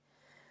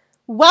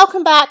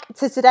Welcome back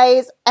to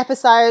today's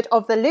episode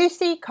of the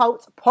Lucy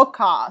Cult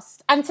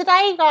podcast. And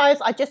today, guys,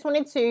 I just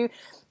wanted to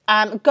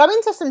go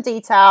into some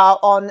detail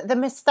on the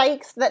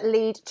mistakes that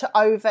lead to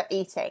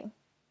overeating.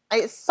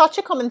 It's such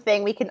a common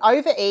thing. We can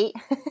overeat.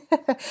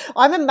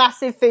 I'm a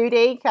massive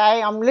foodie,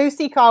 okay? I'm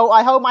Lucy Cole.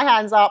 I hold my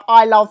hands up.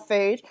 I love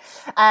food.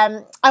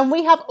 And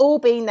we have all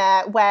been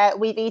there where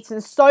we've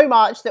eaten so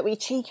much that we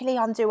cheekily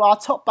undo our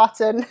top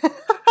button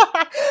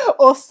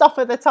or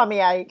suffer the tummy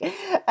ache.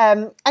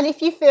 And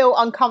if you feel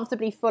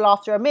uncomfortably full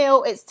after a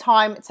meal, it's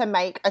time to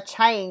make a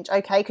change,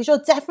 okay? Because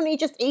you're definitely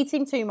just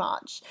eating too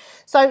much.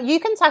 So you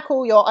can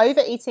tackle your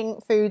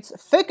overeating foods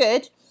for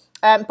good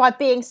by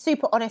being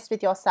super honest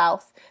with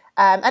yourself.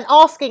 And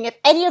asking if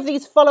any of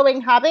these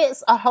following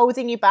habits are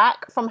holding you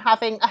back from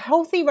having a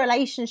healthy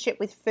relationship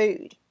with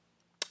food.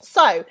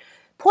 So,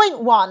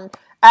 point one,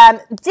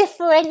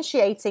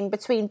 differentiating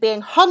between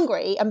being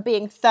hungry and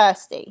being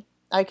thirsty.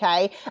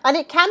 Okay, and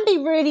it can be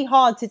really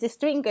hard to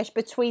distinguish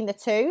between the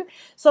two.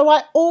 So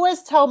I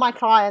always tell my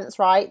clients,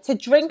 right, to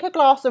drink a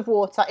glass of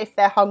water if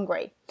they're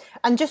hungry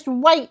and just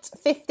wait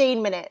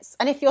 15 minutes.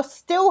 And if you're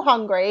still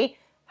hungry,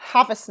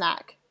 have a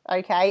snack.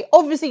 Okay,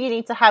 obviously you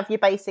need to have your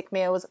basic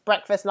meals,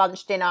 breakfast,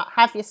 lunch, dinner,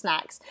 have your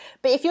snacks.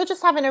 But if you're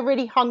just having a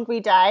really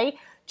hungry day,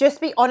 just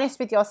be honest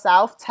with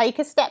yourself, take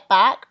a step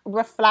back,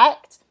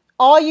 reflect.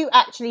 Are you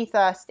actually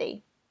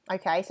thirsty?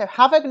 Okay, so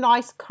have a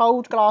nice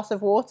cold glass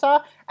of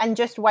water and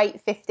just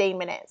wait 15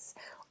 minutes.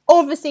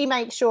 Obviously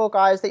make sure,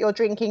 guys, that you're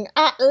drinking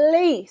at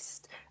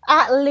least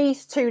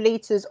 2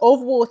 litres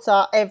of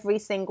water every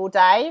single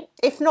day.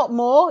 If not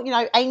more,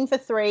 aim for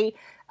 3.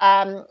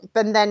 But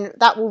then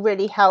that will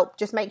really help.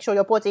 Just make sure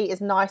your body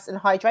is nice and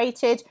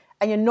hydrated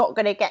and you're not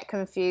going to get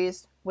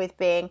confused with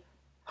being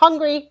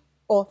hungry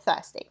or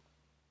thirsty.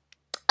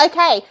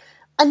 Okay,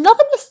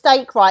 another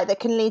mistake, right, that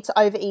can lead to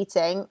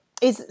overeating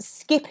is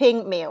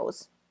skipping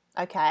meals.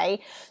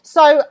 Okay,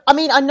 so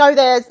I know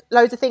there's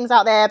loads of things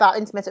out there about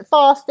intermittent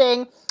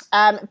fasting,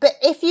 but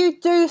if you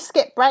do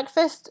skip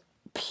breakfast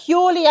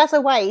purely as a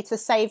way to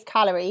save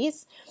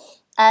calories,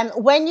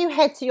 when you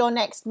head to your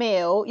next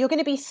meal, you're going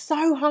to be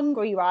so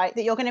hungry, right,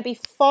 that you're going to be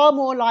far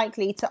more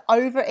likely to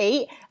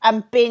overeat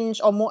and binge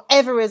on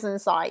whatever is in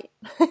sight.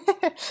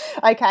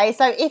 Okay,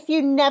 so if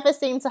you never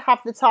seem to have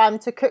the time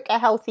to cook a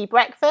healthy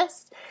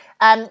breakfast,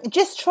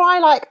 just try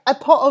like a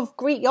pot of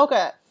Greek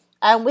yogurt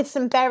with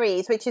some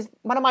berries, which is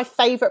one of my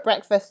favourite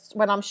breakfasts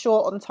when I'm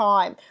short on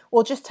time.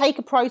 Or just take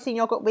a protein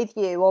yogurt with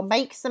you, or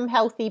make some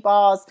healthy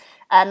bars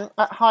at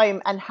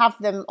home and have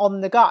them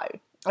on the go.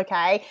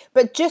 Okay,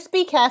 but just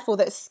be careful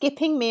that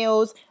skipping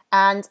meals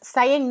and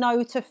saying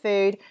no to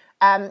food,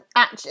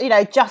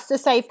 just to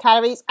save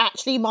calories,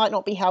 actually might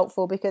not be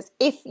helpful, because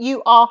if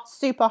you are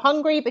super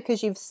hungry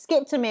because you've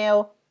skipped a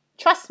meal,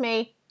 trust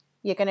me,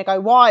 you're going to go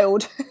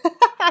wild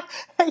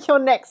at your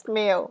next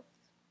meal.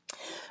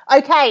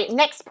 Okay,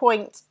 next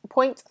point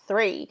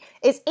 3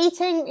 is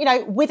eating,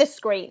 with a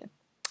screen.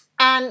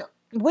 And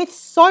with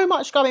so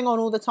much going on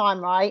all the time,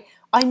 right,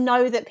 I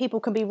know that people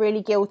can be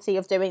really guilty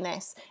of doing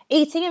this.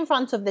 Eating in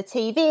front of the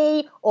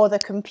TV or the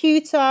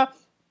computer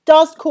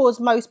does cause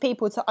most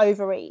people to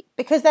overeat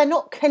because they're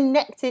not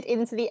connected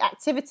into the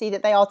activity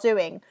that they are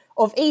doing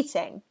of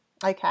eating.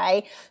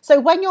 Okay, so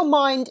when your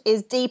mind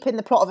is deep in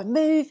the plot of a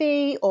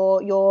movie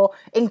or you're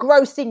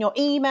engrossed in your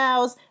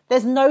emails,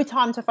 there's no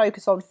time to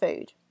focus on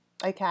food.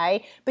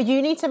 Okay, but you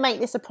need to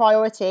make this a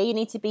priority. You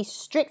need to be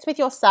strict with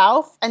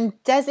yourself and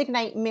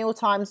designate meal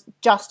times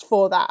just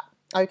for that,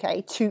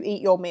 okay, to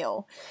eat your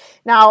meal.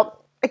 Now,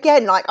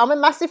 again, I'm a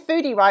massive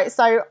foodie, right?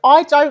 So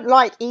I don't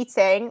like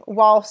eating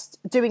whilst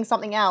doing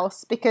something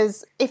else,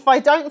 because if I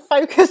don't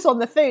focus on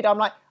the food, I'm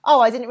like,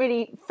 oh, I didn't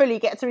really fully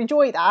get to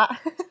enjoy that.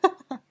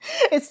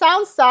 It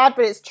sounds sad,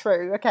 but it's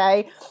true,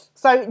 okay?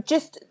 So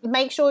just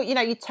make sure, you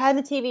turn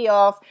the TV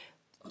off,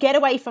 get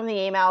away from the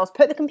emails,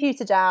 put the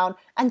computer down,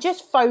 and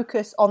just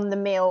focus on the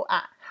meal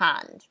at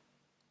hand.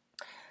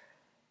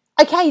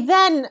 Okay,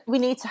 then we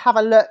need to have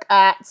a look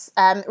at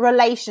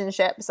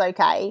relationships,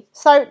 okay?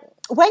 So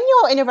when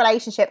you're in a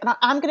relationship, and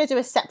I'm going to do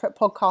a separate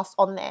podcast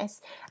on this,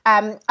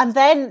 and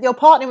then your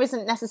partner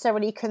isn't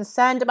necessarily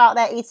concerned about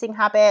their eating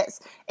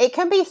habits, it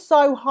can be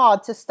so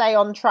hard to stay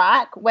on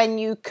track when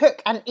you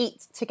cook and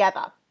eat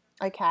together.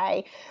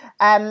 Okay,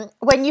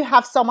 when you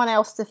have someone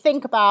else to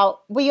think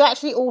about, you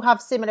actually all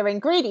have similar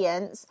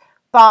ingredients,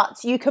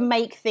 but you can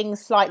make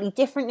things slightly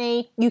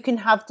differently. You can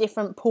have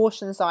different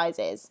portion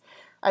sizes.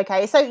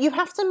 Okay, so you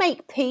have to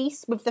make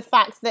peace with the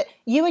fact that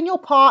you and your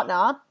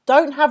partner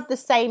don't have the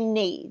same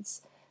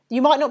needs.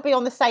 You might not be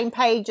on the same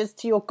page as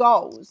to your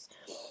goals.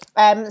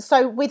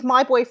 So with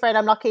my boyfriend,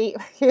 I'm lucky,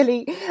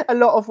 really a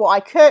lot of what I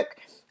cook,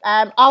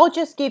 I'll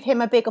just give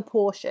him a bigger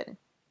portion.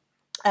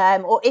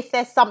 Or if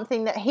there's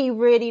something that he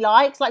really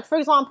likes, like for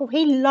example,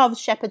 he loves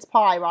shepherd's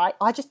pie, right?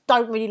 I just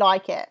don't really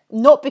like it.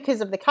 Not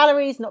because of the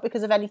calories, not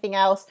because of anything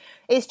else.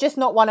 It's just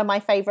not one of my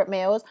favourite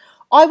meals.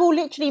 I will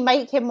literally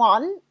make him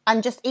one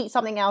and just eat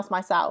something else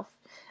myself.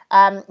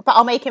 But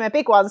I'll make him a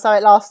big one so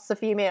it lasts a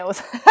few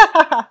meals.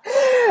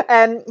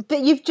 But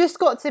you've just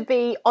got to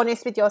be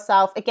honest with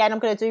yourself. Again, I'm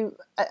going to do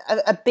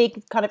a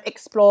big kind of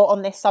explore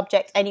on this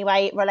subject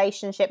anyway,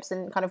 relationships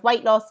and kind of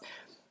weight loss.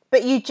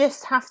 But you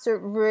just have to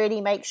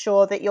really make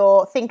sure that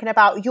you're thinking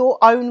about your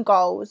own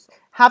goals.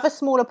 Have a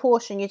smaller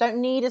portion. You don't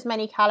need as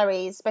many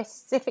calories,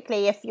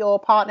 specifically if your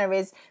partner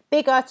is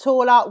bigger,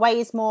 taller,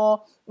 weighs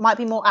more, might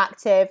be more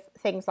active,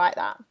 things like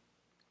that.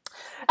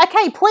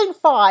 Okay, point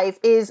 5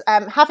 is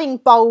having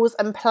bowls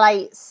and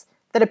plates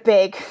that are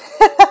big.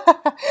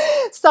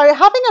 So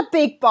having a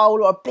big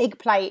bowl or a big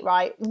plate,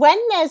 right? When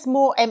there's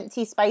more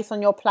empty space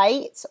on your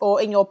plate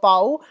or in your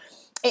bowl,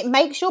 it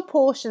makes your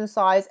portion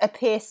size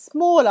appear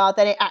smaller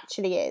than it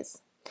actually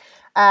is.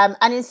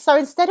 So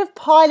instead of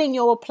piling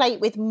your plate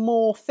with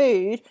more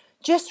food,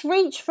 just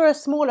reach for a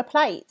smaller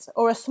plate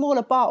or a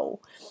smaller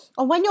bowl.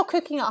 And when you're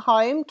cooking at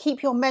home,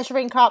 keep your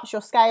measuring cups,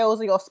 your scales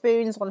or your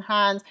spoons on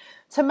hand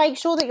to make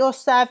sure that your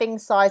serving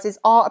sizes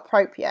are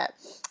appropriate.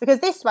 Because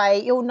this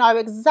way you'll know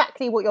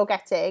exactly what you're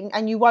getting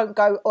and you won't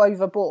go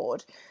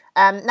overboard.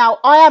 Now,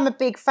 I am a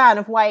big fan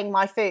of weighing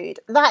my food.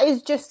 That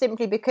is just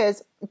simply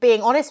because,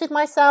 being honest with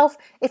myself,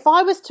 if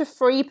I was to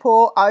free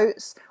pour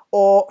oats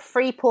or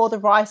free pour the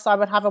rice I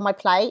would have on my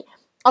plate,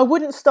 I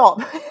wouldn't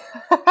stop.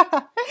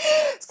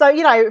 So,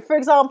 you know, for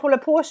example, a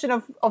portion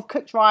of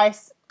cooked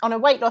rice on a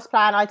weight loss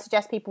plan, I'd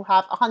suggest people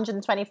have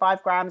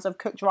 125 grams of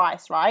cooked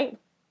rice, right?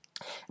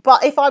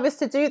 But if I was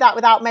to do that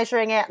without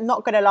measuring it, I'm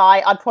not going to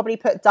lie, I'd probably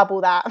put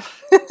double that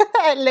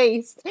at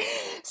least.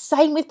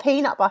 Same with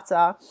peanut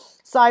butter.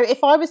 So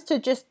if I was to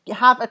just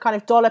have a kind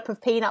of dollop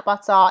of peanut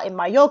butter in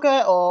my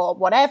yogurt or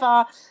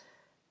whatever,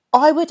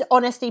 I would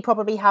honestly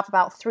probably have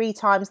about 3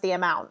 times the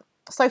amount.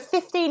 So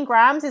 15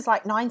 grams is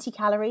like 90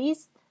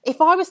 calories. If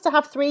I was to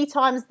have 3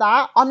 times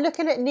that, I'm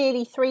looking at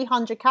nearly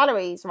 300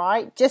 calories,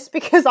 right? Just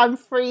because I'm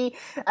free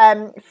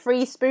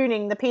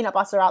spooning the peanut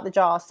butter out the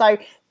jar. So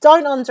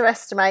don't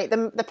underestimate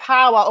the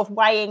power of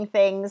weighing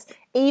things,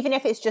 even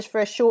if it's just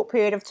for a short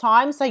period of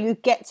time, so you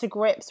get to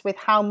grips with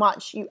how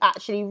much you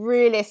actually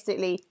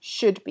realistically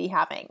should be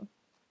having.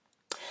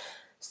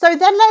 So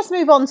then let's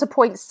move on to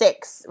point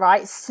 6,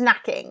 right?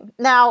 Snacking.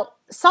 Now,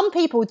 some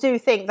people do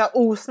think that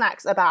all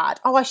snacks are bad.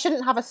 Oh, I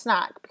shouldn't have a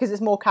snack because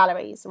it's more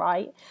calories,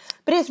 right?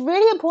 But it's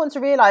really important to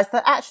realise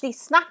that actually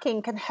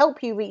snacking can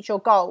help you reach your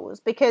goals,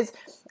 because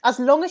as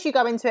long as you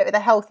go into it with a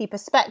healthy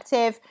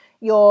perspective,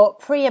 your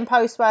pre and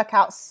post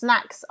workout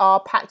snacks are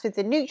packed with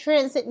the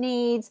nutrients it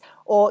needs,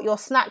 or your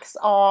snacks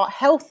are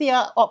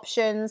healthier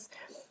options,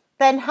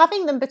 then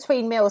having them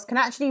between meals can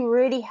actually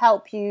really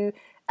help you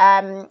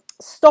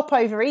stop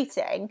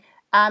overeating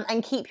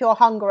and keep your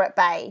hunger at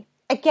bay.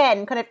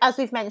 Again, kind of as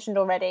we've mentioned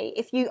already,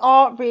 if you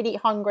are really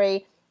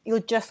hungry,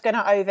 you're just going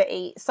to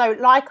overeat. So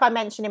like I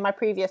mentioned in my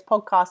previous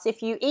podcast,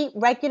 if you eat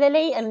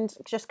regularly and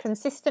just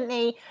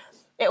consistently,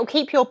 it will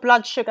keep your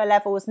blood sugar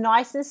levels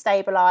nice and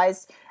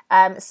stabilized,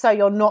 so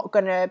you're not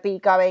going to be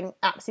going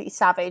absolutely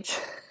savage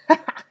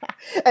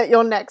at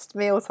your next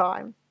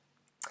mealtime.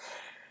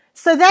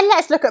 So then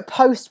let's look at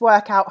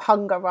post-workout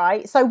hunger,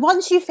 right? So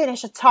once you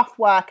finish a tough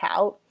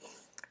workout,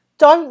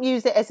 don't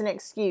use it as an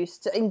excuse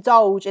to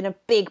indulge in a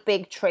big,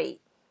 big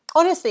treat.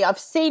 Honestly, I've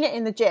seen it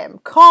in the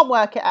gym. Can't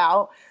work it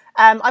out.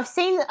 I've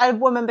seen a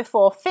woman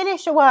before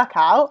finish a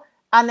workout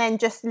and then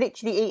just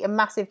literally eat a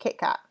massive Kit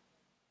Kat.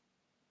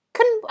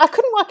 I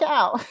couldn't work it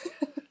out.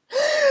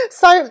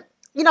 So,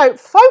 you know,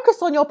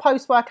 focus on your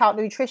post-workout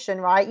nutrition,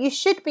 right? You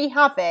should be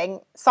having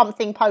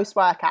something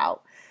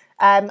post-workout.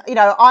 You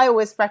know, I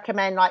always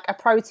recommend like a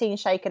protein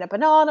shake and a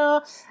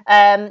banana,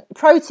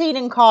 protein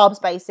and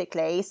carbs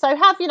basically. So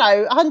have, you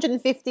know,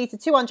 150 to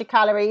 200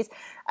 calories.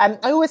 I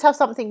always have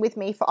something with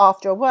me for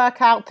after a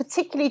workout,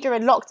 particularly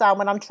during lockdown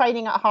when I'm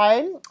training at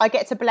home. I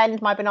get to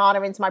blend my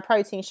banana into my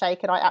protein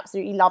shake and I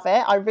absolutely love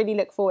it. I really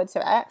look forward to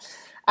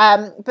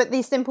it. But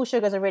these simple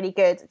sugars are really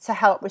good to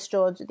help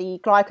restore the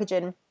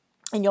glycogen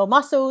in your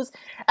muscles.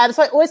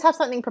 So I always have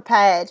something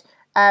prepared.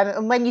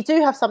 And when you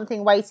do have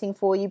something waiting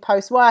for you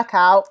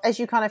post-workout, as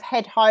you kind of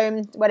head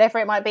home, whatever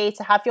it might be,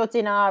 to have your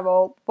dinner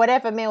or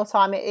whatever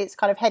mealtime it's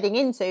kind of heading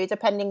into,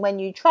 depending when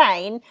you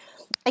train,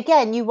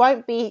 again, you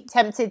won't be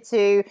tempted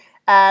to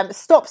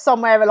stop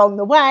somewhere along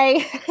the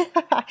way,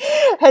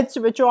 head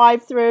to a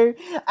drive-through,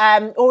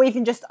 or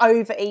even just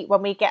overeat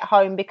when we get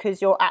home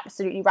because you're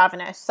absolutely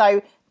ravenous.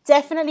 So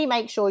definitely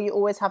make sure you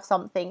always have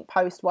something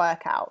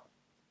post-workout.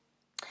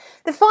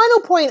 The final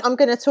point I'm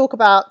going to talk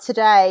about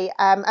today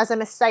as a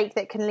mistake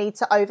that can lead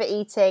to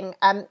overeating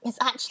is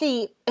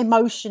actually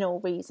emotional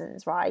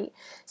reasons, right?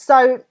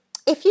 So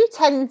if you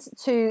tend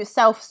to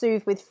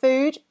self-soothe with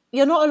food,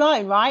 you're not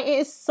alone, right? It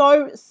is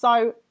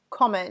so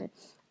common.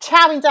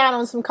 Chowing down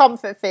on some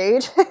comfort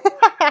food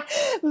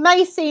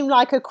may seem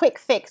like a quick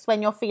fix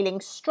when you're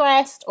feeling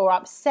stressed or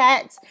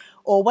upset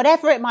or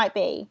whatever it might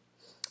be.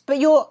 But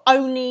you're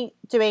only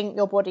doing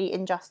your body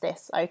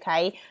injustice,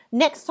 okay?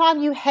 Next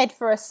time you head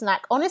for a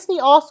snack, honestly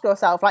ask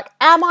yourself, like,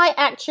 am I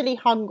actually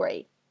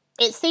hungry?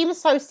 It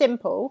seems so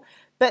simple,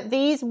 but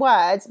these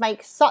words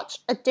make such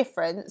a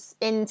difference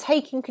in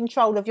taking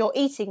control of your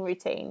eating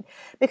routine,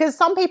 because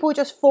some people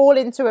just fall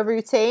into a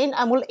routine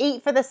and will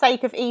eat for the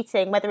sake of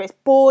eating, whether it's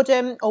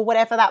boredom or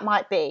whatever that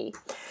might be.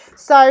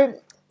 So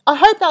I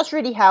hope that's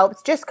really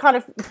helped, just kind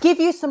of give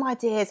you some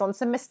ideas on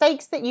some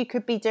mistakes that you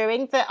could be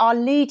doing that are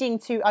leading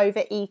to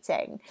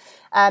overeating.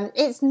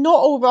 It's not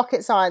all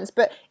rocket science,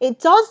 but it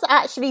does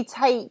actually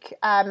take,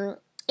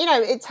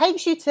 it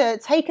takes you to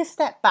take a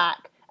step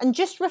back and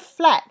just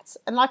reflect.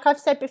 And like I've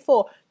said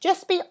before,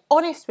 just be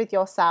honest with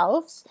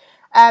yourselves.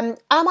 Am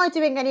I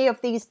doing any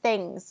of these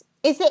things?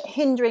 Is it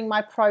hindering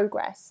my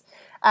progress?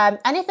 And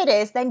if it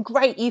is, then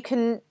great. You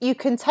can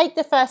take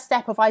the first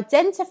step of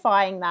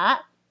identifying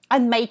that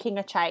and making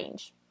a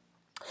change.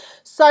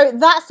 So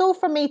that's all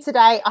from me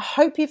today. I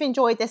hope you've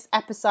enjoyed this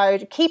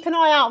episode. Keep an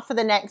eye out for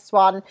the next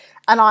one,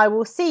 and I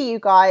will see you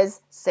guys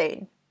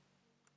soon.